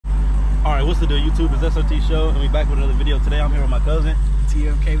Alright, what's the deal, YouTube? It's SRT Show, and we back with another video. Today I'm here with my cousin.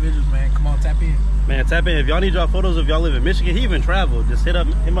 TLK Visuals, man. Come on, tap in. Man, tap in. If y'all need y'all photos, if y'all live in Michigan, he even traveled. Just hit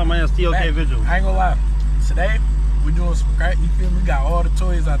my man's TLK Visuals. I ain't gonna lie. Today, we doing some great, you feel me? We got all the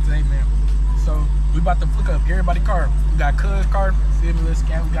toys out today, man. So, we about to flick up everybody's car. We got Cuz car, feel me? Let's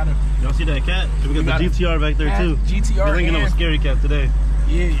scan. We got a... Y'all see that cat? We got the GTR back there, too. GTR. We're linking up with Scary Cat today.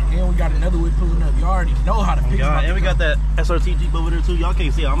 Yeah, and we got another whip pulling up. You already know how to fix it. And we got that SRT Jeep over there, too. Y'all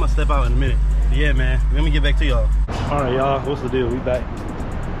can't see it. I'm gonna step out in a minute. But yeah, man. Let me get back to y'all. Alright, y'all. What's the deal? We back.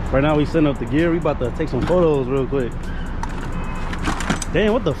 Right now, we setting up the gear. We about to take some photos real quick.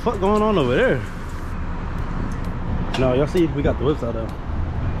 Damn, what the fuck going on over there? No, y'all see, we got the whips out, though.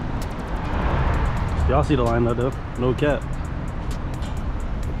 Y'all see the lineup, though. No cap.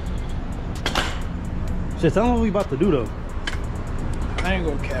 Shit, tell them what we about to do, though. I ain't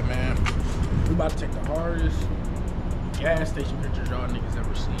gonna cap, man. We about to take the hardest gas station pictures y'all niggas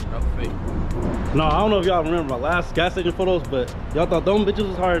ever seen. No fake. No, I don't know if y'all remember my last gas station photos, but y'all thought them bitches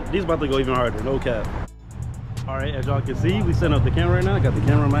was hard. These about to go even harder. No cap. All right, as y'all can see, we setting up the camera right now. I got the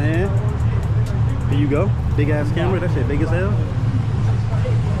camera in my hand. Here you go. Big ass camera. That shit big as hell.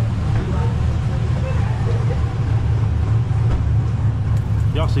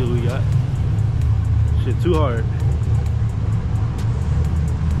 Y'all see what we got. Shit too hard.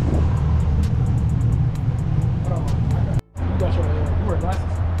 You wear glasses?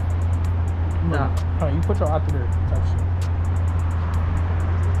 Nah. Alright, you put your out there type shit.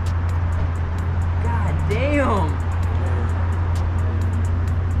 God damn.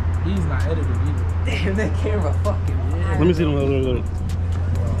 He's not edited either. Damn, that camera fucking Let me see them. Look.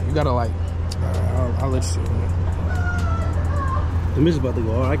 You gotta like, I'll let you see it. The mission's about to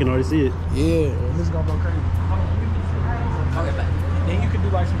go hard. I can already see it. Yeah, this is gonna go crazy. Okay, back. Then you can do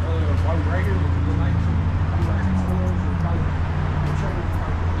like some, while we right here, we can do like some,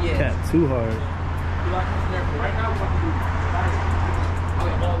 Yeah. Cat too hard. right now, we're about to do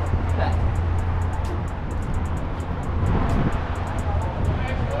Okay, all back.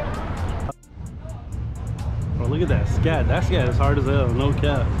 Bro, look at that scat. That scat is hard as hell. No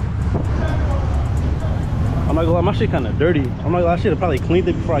cap. I'm not gonna lie, my shit kind of dirty. I'm not gonna lie, I should have probably cleaned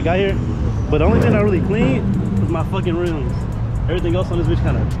it before I got here. But the only thing I really cleaned was my fucking rims. Everything else on this bitch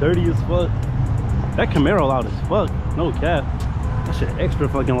kind of dirty as fuck. That Camaro loud as fuck. No cap. That shit extra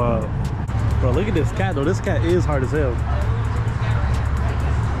fucking loud. Bro, look at this cat though. This cat is hard as hell. Yeah,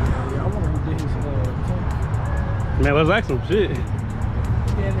 I wonder who did his, Man, let's ask some shit.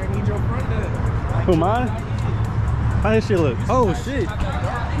 yeah, there need your front end. Who, mine? How this shit look? Oh shit.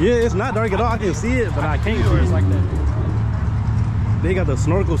 Yeah, it's not dark at all. I can see it, but I can't see it. It's like that. They got the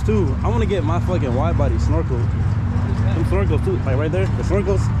snorkels too. I want to get my fucking wide body snorkel. Some snorkels too, like right there. The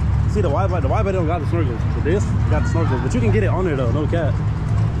snorkels. See the wide body? The wide body don't got the snorkels. But this got the snorkels. But you can get it on there though, no cap.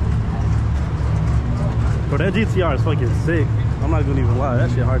 Bro, that GTR is fucking sick. I'm not gonna even lie. That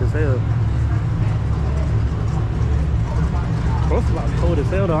shit hard as hell. Bro, it's about cold as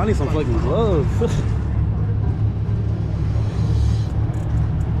hell though. I need some fucking gloves.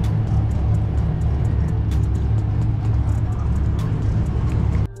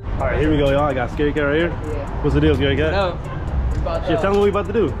 Alright, here we go, y'all. I got Scary Cat right here. Yeah. What's the deal, Scary Cat? No. Shit, tell me what we about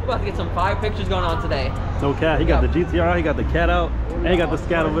to do. We're about to get some fire pictures going on today. No cat. He got the GTR out, he got the cat out, and he got the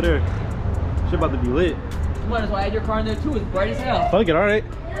scat over there. Shit about to be lit. You might as well add your car in there too. It's bright as hell. Fuck it, alright.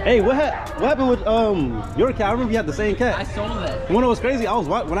 Hey, what happened with your cat? I remember you had the same cat. I sold it. You know what's crazy? I was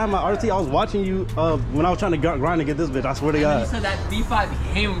when I had my RT, I was watching you when I was trying to grind to get this bitch. I swear to God. You said that B5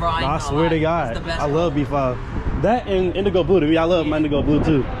 him, bro. I swear to God. I love B5. That and indigo blue to me. I love my indigo blue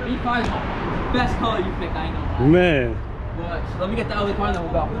too. B5 best color you picked, I know that. Man. But let me get the other car and then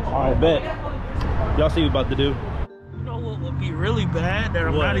we'll go. Alright, bet. Y'all see what we about to do. You know what would be really bad that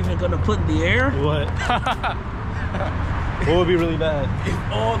I'm What? not even gonna put in the air? What? What would be really bad? If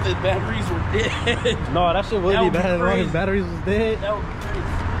all the batteries were dead. No, that shit would That be would be bad if all his crazy. batteries was dead. That would be crazy.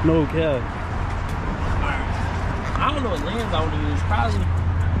 No cap. I don't know what lens I want to use. Probably.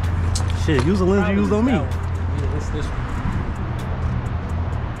 Shit, use the lens you used on me. that one. Yeah, it's this one.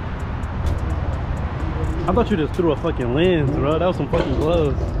 I thought you just threw a fucking lens, bro. That was some fucking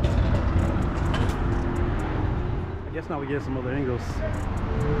gloves. I guess now we get some other angles.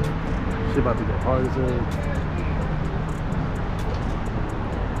 Shit about to go hard as hell.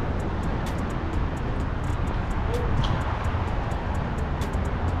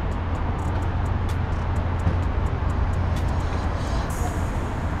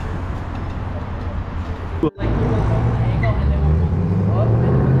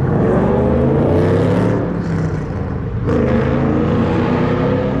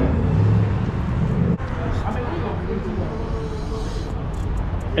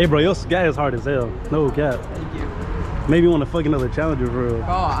 Hey, bro, your scat is hard as hell. No cap. Thank you. Maybe you want to fuck another Challenger for real. Bro,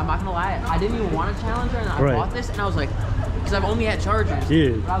 I'm not gonna lie. I didn't even want a Challenger, and I Right. bought this, and I was like, because I've only had Chargers.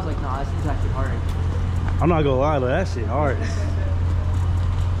 Yeah. But I was like, nah, this is actually hard. I'm not gonna lie though, that shit hard.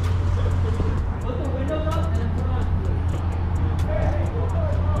 Put the windows up and then put on.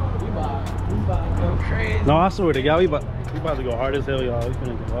 We about to go crazy. No, I swear to God, we about to go hard as hell, y'all. We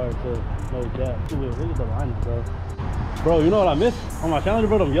finna go hard too. No cap. Look at the line, bro. Bro, you know what I miss on my Challenger,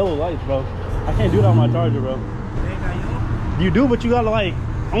 bro? Them yellow lights, bro. I can't do that on my Charger, bro. You do, but you gotta like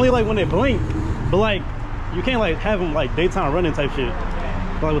only like when they blink. But like you can't like have them like daytime running type shit.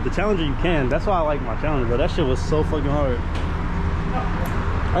 But like with the Challenger, you can. That's why I like my Challenger, bro. That shit was so fucking hard.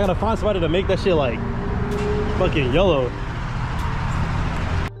 I gotta find somebody to make that shit like fucking yellow.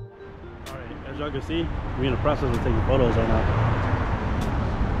 Alright, as y'all can see, we're in the process of taking photos right now.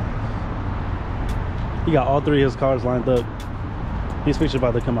 He got all three of his cars lined up. These pictures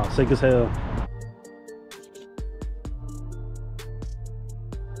about to come out sick as hell.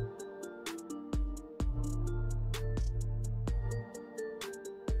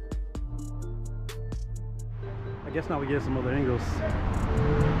 I guess now we get some other angles.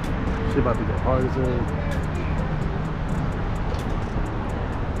 Shit about to go hard as hell.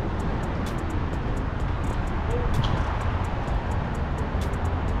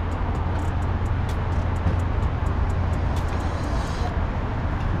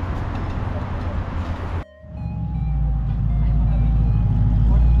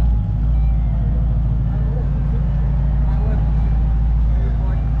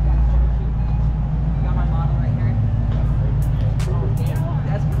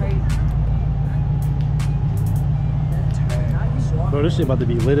 Bro, this shit about to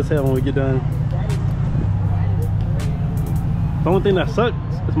be lit as hell when we get done. The only thing that sucks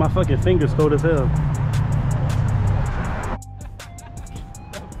is my fucking fingers cold as hell.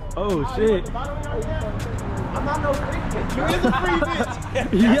 Oh shit. I'm not no freak bitch. You is a free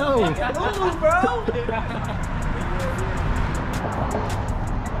bitch. Yo. Move, bro.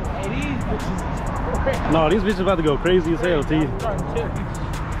 Hey, these bitches. No, these bitches about to go crazy as hell, T.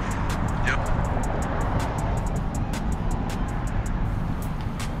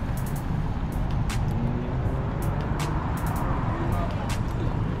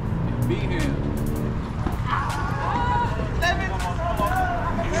 Be here.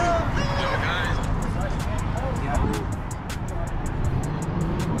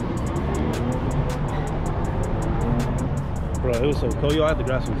 Bro, it was so cold. Yo, I had to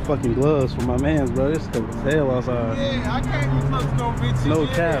grab some fucking gloves for my mans, bro. It's cold as hell outside. Yeah, I can't use gloves no bitches. No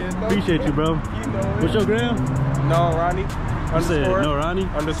yeah, cap. no Appreciate cap. you, bro. You know What's your gram? No, Ronnie. You said no, Ronnie?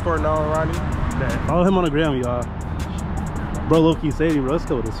 Underscore no, Ronnie. Follow him on the gram, y'all. Bro, low-key Sadie, bro. It's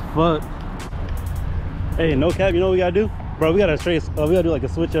cold as fuck. Hey, no cap, you know what we gotta do? Bro, we gotta we gotta do like a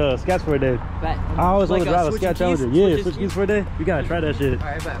switch scats for a day. Bet. I always want Like to drive a switching scat keys? Challenger. Yeah, Switches switch keys for a day. We gotta try that shit.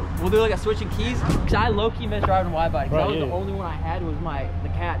 Alright, bet. We'll do like a switching keys. Cause I low-key miss driving a wide body. Cause Right, that was yeah. the only one I had was the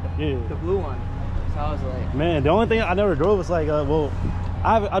cat, the blue one. So I was like, Man, the only thing I never drove was like, well,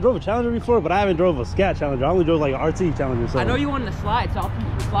 I drove a Challenger before, but I haven't drove a scat Challenger. I only drove like an RT Challenger. So I know you wanted to slide, so I'll teach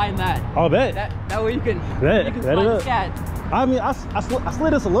you to slide in that. I'll bet. That way you can, Bet. you can Bet it slide the up. scat. I mean, I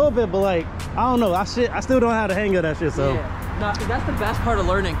slid this a little bit, but like, I don't know. I still don't know how to hang of that shit. So Yeah. No, cause that's the best part of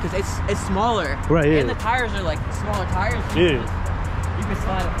learning, cause it's smaller. Right, yeah. And the tires are like smaller tires. So Yeah. You can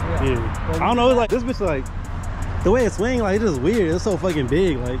slide it for real. yeah, I don't know. It's like this bitch like the way it's swinging, like it's just weird. It's so fucking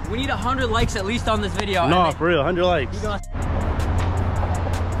big. Like, We need 100 likes at least on this video. no, and for real, 100 likes. you gonna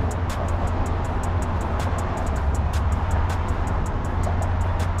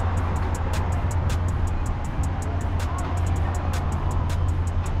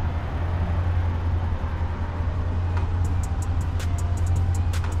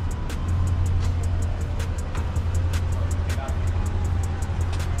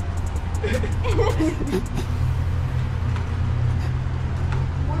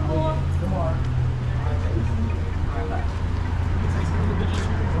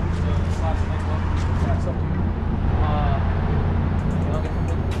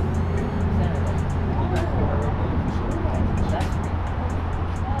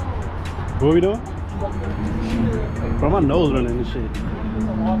What are we doing? Bro, my nose running this shit.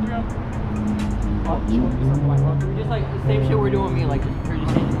 just like the same shit we're doing me, like just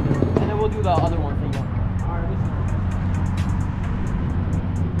and then we'll do the other one for you.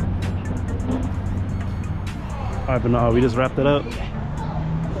 All right, but no, we just wrapped it up.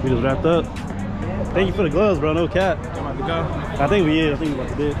 We just wrapped up. Thank you for the gloves, bro. No cap. About to go. I think we about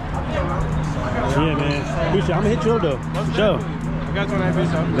to do it. Yeah, man. Appreciate it. I'm gonna hit you up though. For sure. I got you on that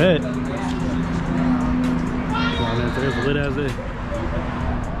bitch, though. Bet. Come on, man. Today's a lit ass day.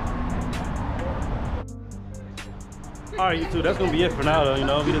 All right, YouTube, that's gonna be it for now, though. You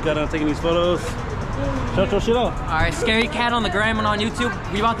know, we just got done taking these photos. Shut your shit off. All right, Scary Cat on the gram and on YouTube.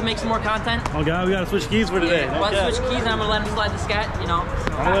 We about to make some more content. Oh God, we gotta switch keys for today. Yeah, let's switch keys and I'm gonna let him slide the scat, you know.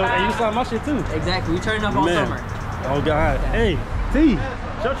 So. And you slide my shit too. Exactly, we turning up all summer. Oh God. Hey, T,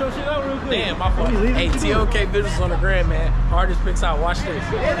 shut your shit out real quick. Damn, my fault. Hey, TOK visuals on the gram, man. Hardest picks out. Watch this.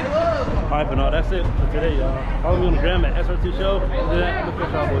 All right, but no, that's it for today, y'all. Follow me on the gram at SR2 Show. I'm gonna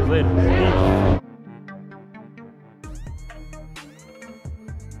catch y'all boys later. Peace.